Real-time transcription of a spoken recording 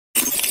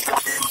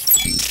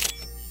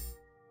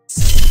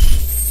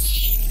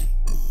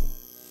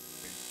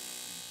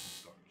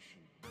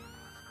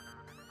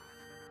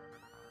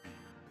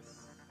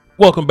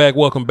Welcome back.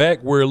 Welcome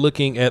back. We're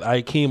looking at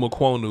Ikem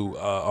Ekwonu,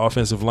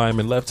 offensive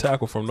lineman, left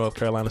tackle from North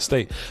Carolina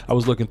State. I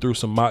was looking through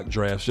some mock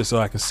drafts just so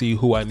I can see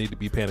who I need to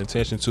be paying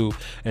attention to.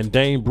 And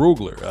Dane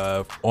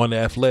Brugler on The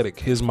Athletic,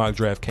 his mock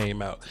draft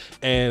came out.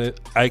 And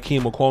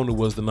Ikem Ekwonu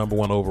was the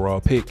 #1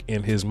 overall pick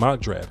in his mock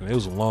draft. And it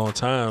was a long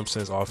time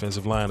since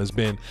offensive line has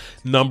been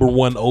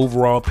 #1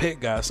 overall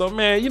pick, guys. So,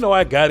 man, you know,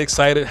 I got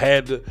excited,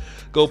 had to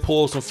go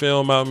pull some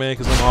film out, man,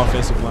 because I'm an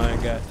offensive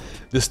line guy.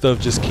 This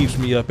stuff just keeps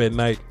me up at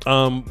night.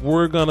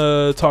 We're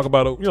gonna talk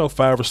about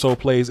 5 or so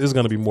plays. It's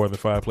gonna be more than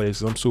 5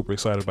 plays. I'm super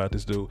excited about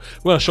this dude.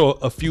 We're gonna show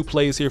a few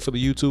plays here for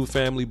the YouTube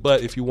family,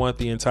 but if you want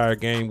the entire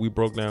game, we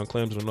broke down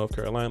Clemson and North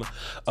Carolina.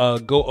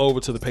 Go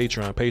over to the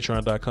Patreon,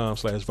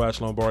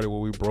 patreon.com/vochlombardi, where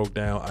we broke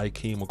down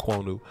Ikem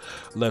Ekwonu,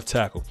 left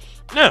tackle.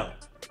 Now,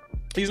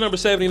 he's number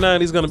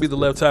 79. He's gonna be the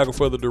left tackle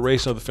for the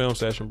duration of the film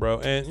session, bro.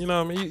 And you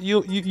know what I mean,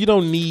 you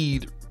don't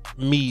need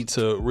me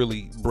to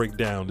really break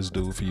down this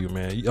dude for you,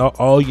 man.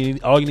 All you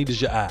need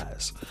is your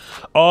eyes.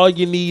 All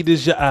you need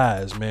is your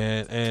eyes,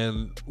 man.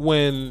 And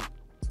when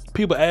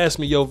people ask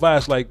me, yo,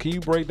 Voch, like, can you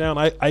break down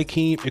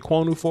Ikem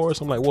Ekwonu for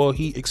us? I'm like, well,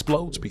 he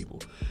explodes people.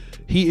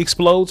 He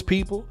explodes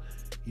people.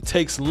 He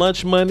takes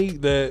lunch money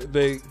that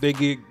they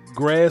get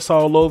grass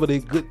all over their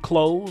good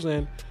clothes,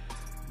 and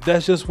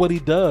that's just what he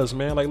does,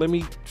 man. Like, let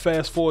me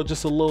fast forward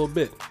just a little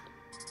bit.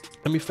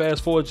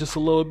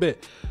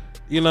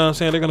 You know what I'm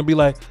saying? They're going to be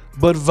like,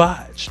 but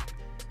Voch,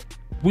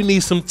 we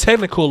need some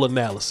technical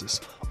analysis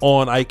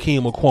on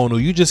Ikem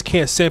Ekwonu. You just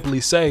can't simply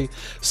say,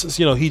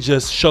 he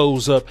just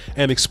shows up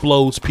and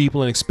explodes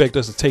people and expect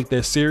us to take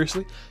that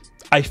seriously.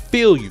 I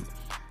feel you.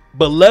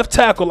 But left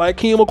tackle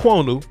Ikem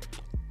Ekwonu,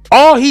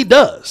 all he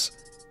does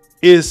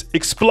is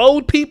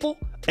explode people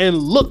and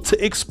look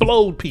to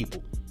explode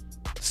people.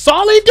 That's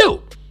all he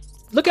do.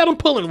 Look at him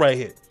pulling right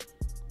here.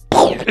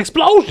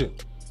 Explosion.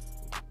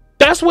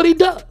 That's what he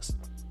does.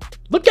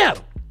 Look at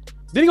him.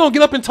 Then he gonna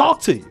get up and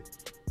talk to you.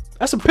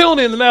 That's a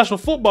penalty in the National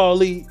Football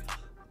League.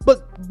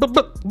 But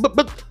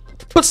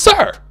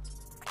sir,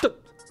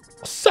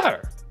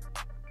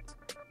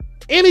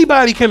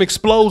 anybody can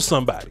explode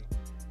somebody.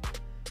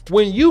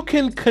 When you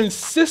can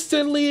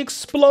consistently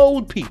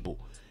explode people,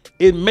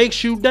 it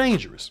makes you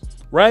dangerous,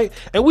 right?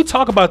 And we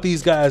talk about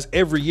these guys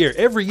every year.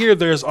 Every year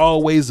there's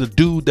always a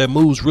dude that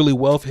moves really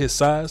well for his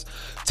size.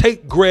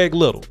 Take Greg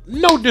Little.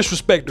 No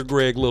disrespect to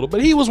Greg Little,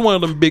 but he was one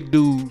of them big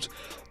dudes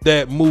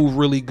that move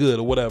really good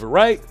or whatever,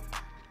 right?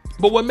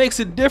 But what makes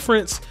a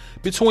difference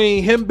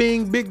between him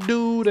being big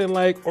dude and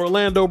like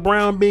Orlando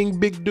Brown being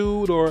big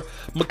dude or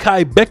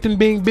Mekhi Becton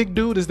being big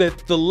dude is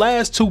that the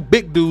last 2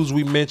 big dudes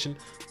we mentioned,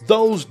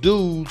 those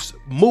dudes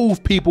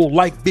move people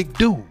like big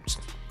dudes.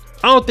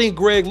 I don't think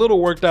Greg Little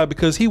worked out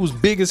because he was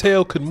big as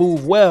hell, could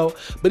move well,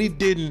 but he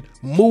didn't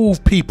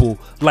move people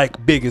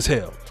like big as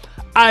hell.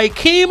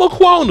 Ikem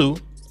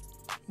Ekwonu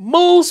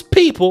moves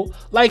people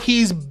like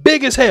he's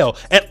big as hell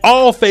at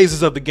all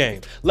phases of the game.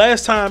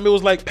 Last time it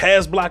was like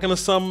pass blocking or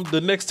something.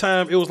 The next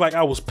time it was like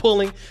I was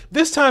pulling.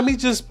 This time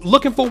he's just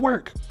looking for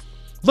work.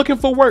 Looking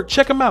for work.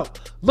 Check him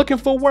out. Looking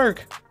for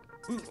work.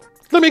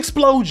 Let me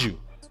explode you.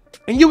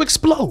 And you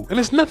explode. And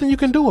there's nothing you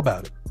can do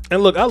about it.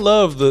 And look, I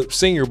love the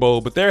Senior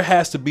Bowl, but there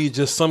has to be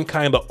just some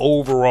kind of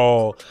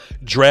overall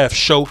draft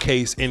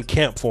showcase in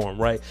camp for him,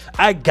 right?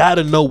 I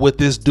gotta know what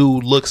this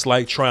dude looks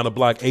like trying to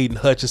block Aiden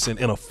Hutchinson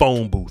in a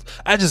phone booth.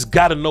 I just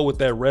gotta know what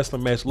that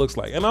wrestling match looks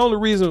like. And the only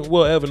reason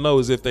we'll ever know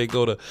is if they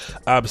go to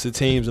opposite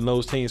teams and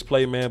those teams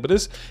play, man.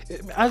 But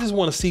I just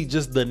want to see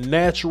just the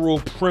natural,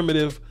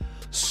 primitive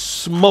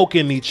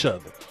smoking each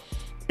other,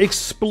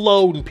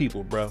 exploding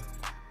people, bro.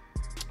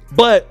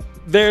 But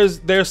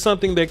there's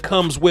something that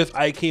comes with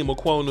Ikem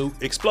Ekwonu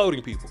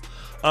exploding people.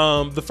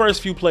 The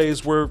first few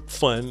plays were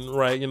fun,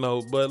 right?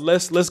 But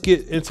let's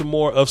get into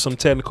more of some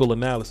technical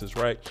analysis,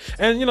 right?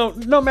 And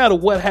no matter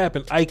what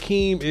happened,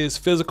 Ikem is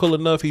physical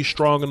enough, he's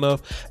strong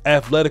enough,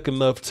 athletic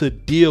enough to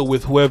deal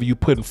with whoever you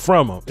put in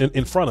front of him.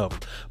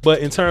 But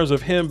in terms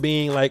of him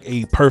being like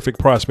a perfect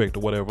prospect or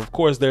whatever, of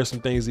course there's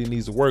some things he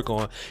needs to work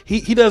on.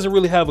 He doesn't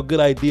really have a good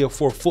idea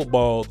for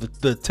football,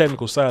 the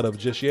technical side of it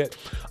just yet.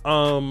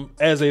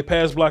 As a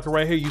pass blocker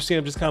right here, you see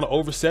him just kind of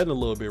oversetting a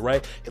little bit,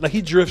 right? Like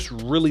he drifts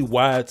really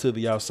wide to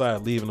the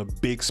outside, leaving a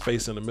big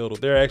space in the middle.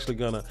 They're actually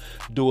gonna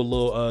do a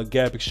little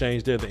gap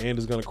exchange there. The end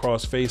is gonna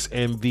cross face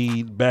and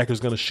the backer is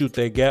gonna shoot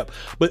that gap.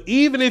 But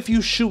even if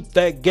you shoot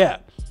that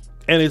gap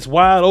and it's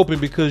wide open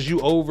because you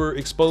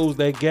overexpose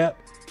that gap,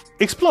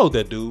 explode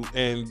that dude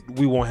and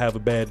we won't have a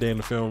bad day in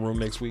the film room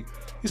next week.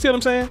 You see what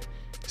I'm saying?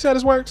 You see how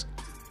this works?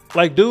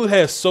 Like, dude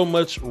has so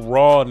much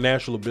raw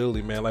natural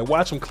ability, man. Like,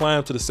 watch him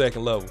climb to the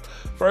second level.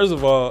 First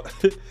of all,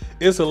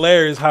 it's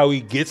hilarious how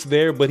he gets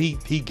there, but he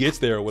gets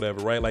there or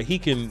whatever, right? Like, he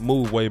can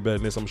move way better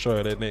than this. I'm sure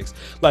of that next.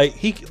 Like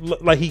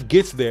he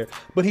gets there,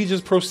 but he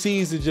just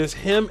proceeds to just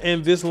him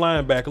and this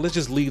linebacker. Let's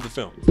just leave the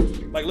film.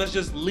 Like, let's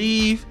just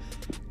leave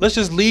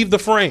the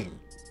frame.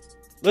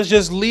 Let's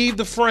just leave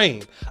the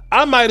frame.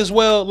 I might as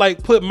well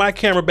like put my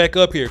camera back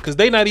up here because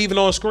they not even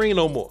on screen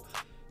no more.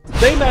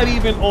 They not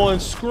even on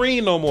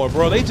screen no more,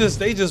 bro. They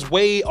just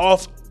way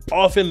off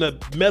off in the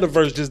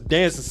metaverse just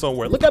dancing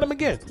somewhere. Look at him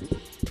again.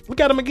 Look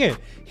at him again.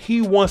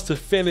 He wants to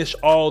finish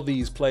all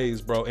these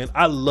plays, bro. And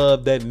I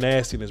love that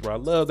nastiness, bro. I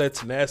love that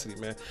tenacity,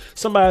 man.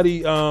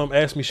 Somebody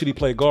asked me, should he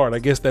play guard? I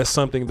guess that's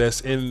something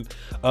that's in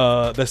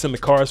the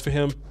cards for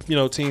him. You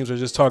know, teams are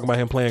just talking about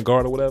him playing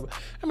guard or whatever.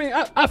 I mean,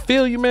 I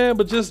feel you, man,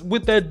 but just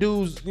with that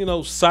dude's, you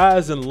know,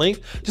 size and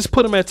length, just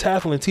put him at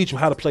tackle and teach him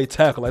how to play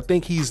tackle. I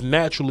think he's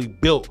naturally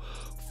built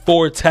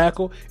for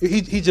tackle.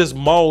 He just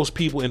mauls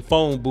people in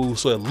phone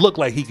booths, so it looked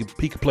like he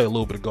could play a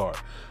little bit of guard.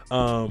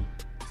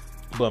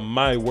 But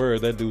my word,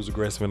 that dude's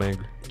aggressive and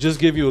angry. Just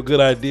give you a good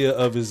idea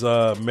of his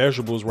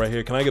measurables right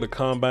here. Can I get a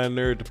combine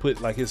nerd to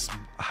put like his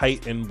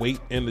height and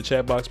weight in the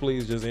chat box,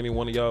 please? Just any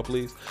one of y'all,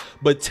 please.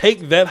 But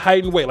take that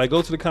height and weight. Like,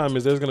 go to the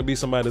comments. There's going to be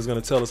somebody that's going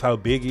to tell us how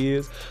big he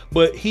is.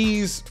 But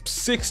he's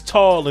 6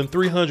 tall and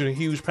 300 and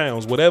huge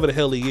pounds, whatever the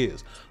hell he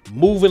is.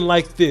 Moving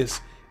like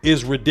this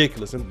is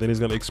ridiculous, and then he's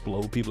gonna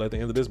explode people at the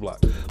end of this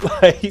block.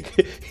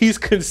 Like, he's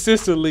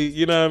consistently,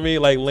 you know what I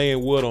mean, like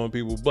laying wood on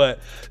people. But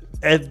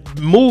at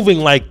moving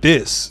like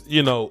this,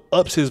 you know,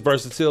 ups his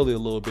versatility a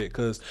little bit,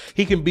 because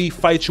he can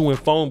fight you in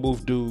phone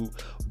booth, dude.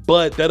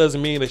 But that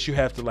doesn't mean that you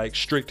have to like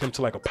strict him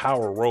to like a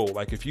power role.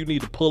 Like, if you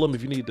need to pull him,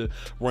 if you need to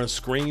run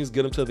screens,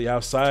 get him to the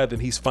outside, then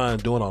he's fine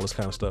doing all this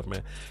kind of stuff,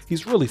 man.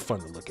 He's really fun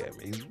to look at,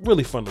 man. He's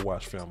really fun to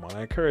watch film on.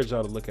 I encourage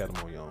y'all to look at him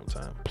on your own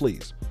time,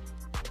 please.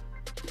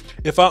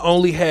 If I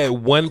only had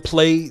one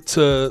play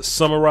to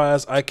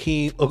summarize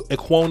Ikem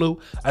Ekwonu,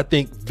 I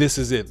think this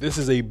is it. This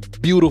is a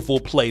beautiful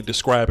play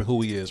describing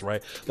who he is,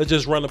 right? Let's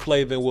just run the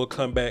play, then we'll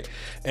come back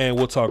and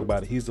we'll talk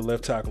about it. He's the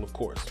left tackle, of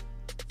course.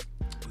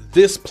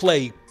 This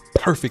play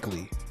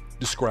perfectly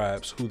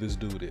describes who this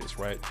dude is,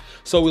 right?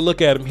 So we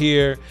look at him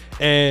here,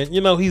 and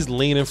you know, he's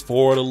leaning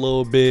forward a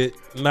little bit,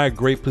 not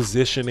great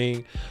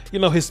positioning. You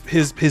know, his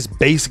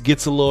base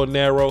gets a little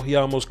narrow. He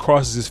almost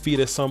crosses his feet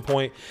at some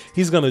point.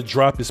 He's gonna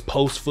drop his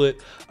post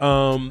foot.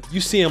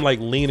 You see him like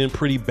leaning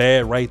pretty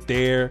bad right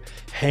there.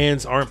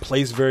 Hands aren't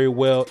placed very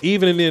well.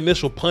 Even in the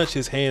initial punch,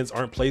 his hands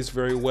aren't placed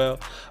very well.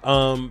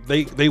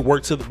 They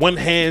work to one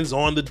hand's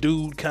on the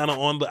dude, kind of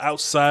on the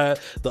outside.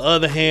 The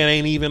other hand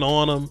ain't even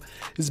on him.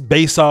 His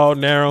base all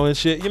narrow and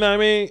shit. You know what I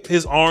mean?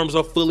 His arms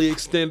are fully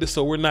extended,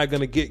 so we're not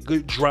gonna get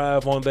good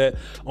drive on that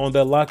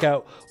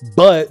lockout.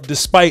 But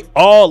despite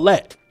all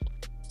that,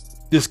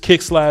 this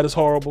kick slide is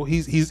horrible.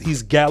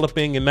 He's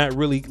galloping and not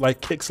really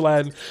like kick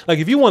sliding. Like,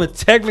 if you want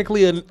to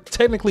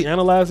technically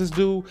analyze this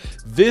dude,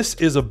 this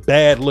is a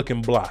bad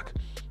looking block.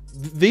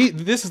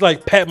 This is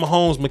like Pat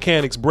Mahomes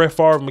mechanics, Brett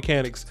Favre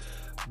mechanics,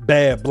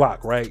 bad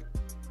block, right?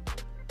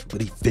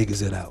 But he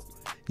figures it out.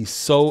 He's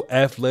so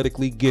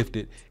athletically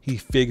gifted, he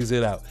figures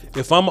it out.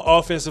 If I'm an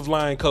offensive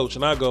line coach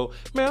and I go,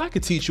 man, I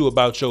could teach you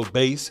about your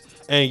base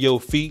and your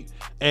feet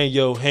and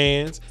your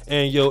hands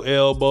and your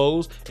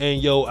elbows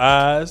and your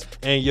eyes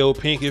and your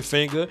pinky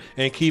finger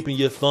and keeping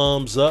your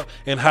thumbs up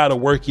and how to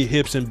work your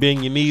hips and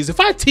bend your knees. If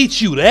I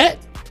teach you that,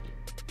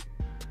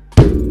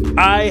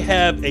 I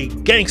have a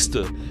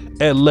gangster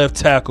at left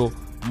tackle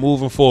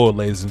moving forward,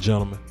 ladies and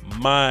gentlemen.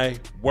 My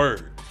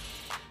word.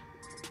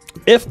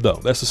 If though,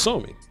 that's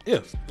assuming.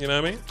 If, you know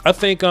what I mean? I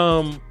think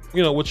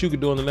you know, what you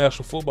could do in the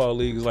National Football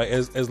League is like,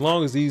 as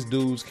long as these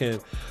dudes can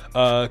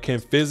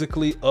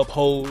physically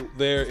uphold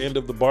their end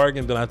of the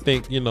bargain, then I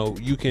think, you know,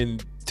 you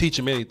can teach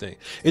them anything.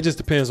 It just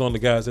depends on the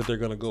guys that they're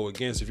going to go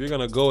against. If you're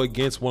going to go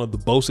against one of the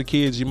Bosa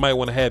kids, you might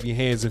want to have your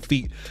hands and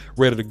feet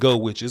ready to go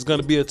with you. It's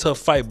going to be a tough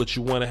fight, but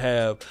you want to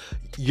have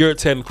your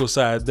technical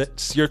side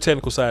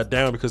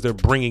down, because they're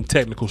bringing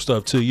technical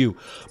stuff to you.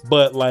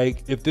 But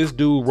like, if this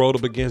dude rolled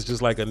up against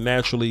just like a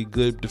naturally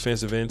good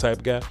defensive end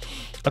type guy,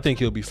 I think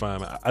he'll be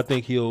fine. I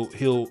think he'll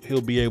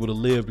be able to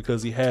live,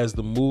 because he has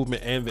the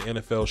movement and the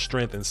NFL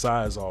strength and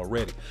size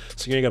already.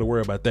 So you ain't got to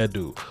worry about that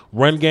dude.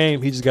 Run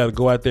game, he just got to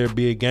go out there,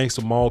 be a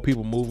gangster, maul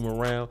people, move him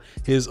around.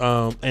 His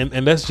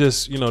and that's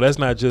just, you know, that's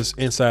not just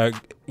inside,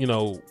 you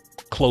know,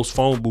 close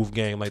phone booth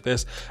game. Like,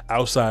 that's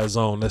outside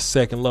zone, that's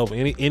second level.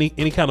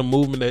 Any kind of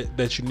movement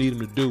that you need him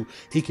to do,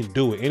 he can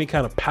do it. Any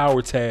kind of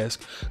power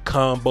task,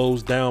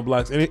 combos, down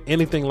blocks,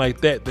 anything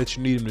like that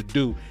you need him to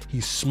do,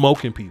 he's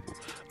smoking people.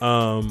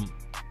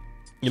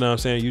 You know what I'm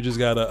saying? You just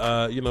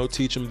gotta, you know,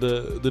 teach them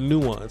the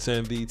nuance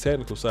and the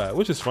technical side,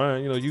 which is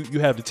fine. You know, you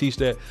have to teach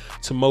that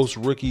to most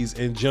rookies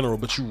in general,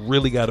 but you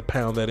really got to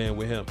pound that in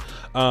with him.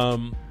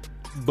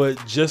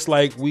 But just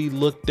like we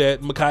looked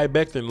at Mekhi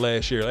Becton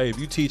last year, hey, if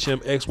you teach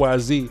him X, Y,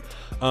 Z,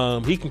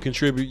 he can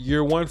contribute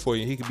year one for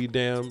you. He can be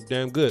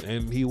damn good,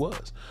 and he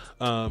was.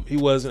 He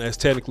wasn't as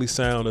technically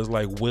sound as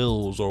like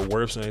Wills or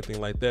Wirfs or anything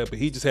like that, but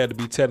he just had to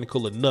be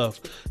technical enough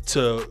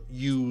to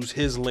use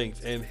his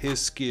length and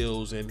his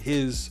skills and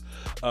his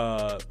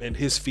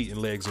feet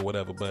and legs or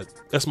whatever. But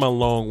that's my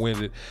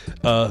long-winded,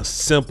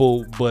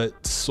 simple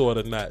but sort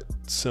of not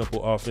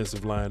simple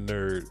offensive line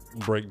nerd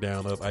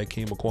breakdown of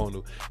Ikem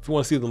Ekwonu. If you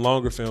want to see the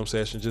longer film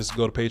session, just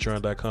go to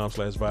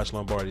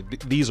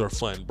patreon.com/vochlombardi. These are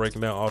fun,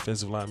 breaking down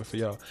offensive linemen for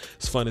y'all.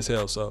 It's fun as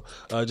hell. So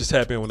just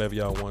tap in whenever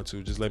y'all want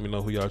to. Just let me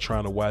know who y'all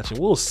trying to watch, and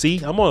we'll see.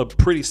 I'm on a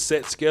pretty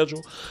set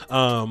schedule.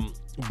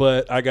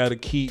 But I got to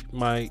keep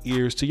my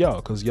ears to y'all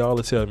because y'all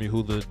are telling me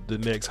who the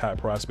next hot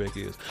prospect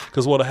is.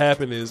 Because what'll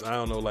happen is, I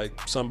don't know,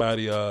 like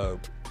somebody,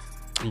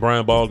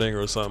 Brian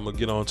Baldinger or something, will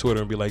get on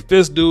Twitter and be like,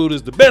 this dude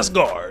is the best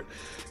guard.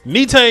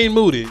 Netane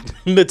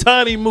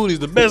Moody's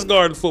the best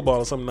guard in football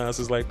or some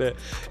nonsense like that.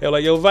 And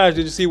like, yo, Voch,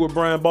 did you see what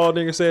Brian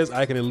Baldinger says?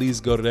 I can at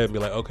least go to that and be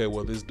like, okay,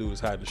 well, this dude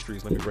is hot in the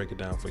streets. Let me break it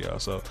down for y'all.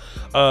 So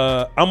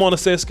I'm on a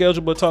set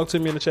schedule, but talk to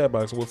me in the chat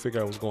box and we'll figure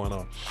out what's going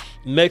on.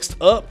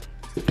 Next up,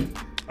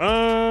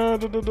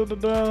 looked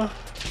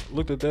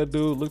at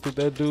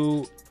that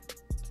dude.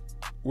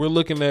 We're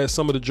looking at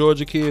some of the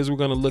Georgia kids. We're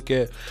going to look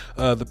at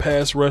the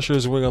pass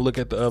rushers, and we're going to look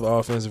at the other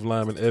offensive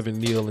linemen, Evan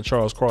Neal and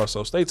Charles Cross.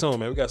 So stay tuned,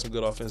 man. We got some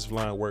good offensive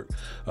line work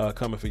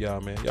coming for y'all,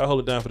 man. Y'all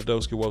hold it down for the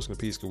Doski, Woski, and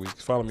Peace Week.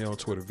 Follow me on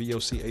Twitter,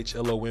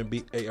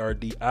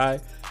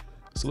 VOCHLOMBARDI.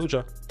 Salute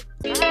y'all.